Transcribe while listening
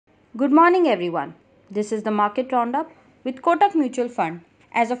Good morning, everyone. This is the market roundup with Kotak Mutual Fund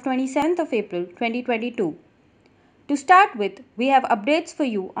as of 27th of April 2022. To start with, we have updates for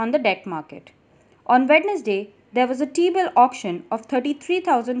you on the debt market. On Wednesday, there was a T-bill auction of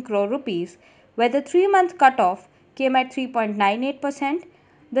 33,000 crore rupees where the 3-month cutoff came at 3.98%,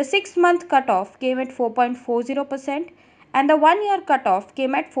 the 6-month cutoff came at 4.40%, and the 1-year cutoff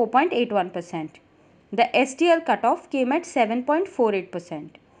came at 4.81%. The STL cutoff came at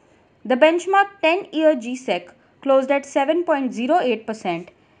 7.48%. The benchmark 10-year GSEC closed at 7.08%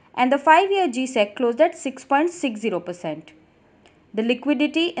 and the 5-year GSEC closed at 6.60%. The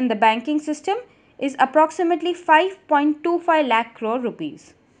liquidity in the banking system is approximately 5.25 lakh crore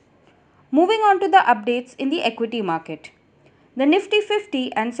rupees. Moving on to the updates in the equity market. The Nifty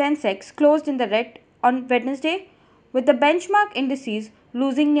 50 and Sensex closed in the red on Wednesday, with the benchmark indices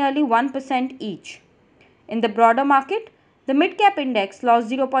losing nearly 1% each. In the broader market, the mid-cap index lost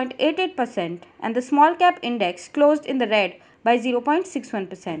 0.88% and the small-cap index closed in the red by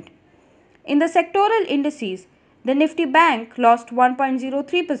 0.61%. In the sectoral indices, the Nifty Bank lost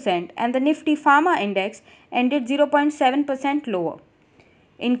 1.03% and the Nifty Pharma Index ended 0.7% lower.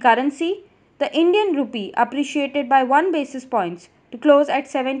 In currency, the Indian rupee appreciated by 1 basis points to close at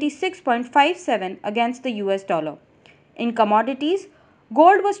 76.57 against the US dollar. In commodities,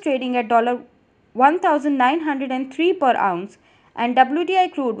 gold was trading at $1,903 per ounce and WTI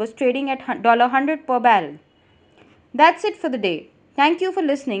crude was trading at $100 per barrel. That's it for the day. Thank you for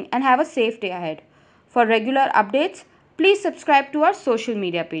listening and have a safe day ahead. For regular updates, please subscribe to our social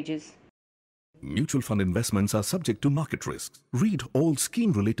media pages. Mutual fund investments are subject to market risks. Read all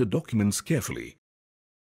scheme-related documents carefully.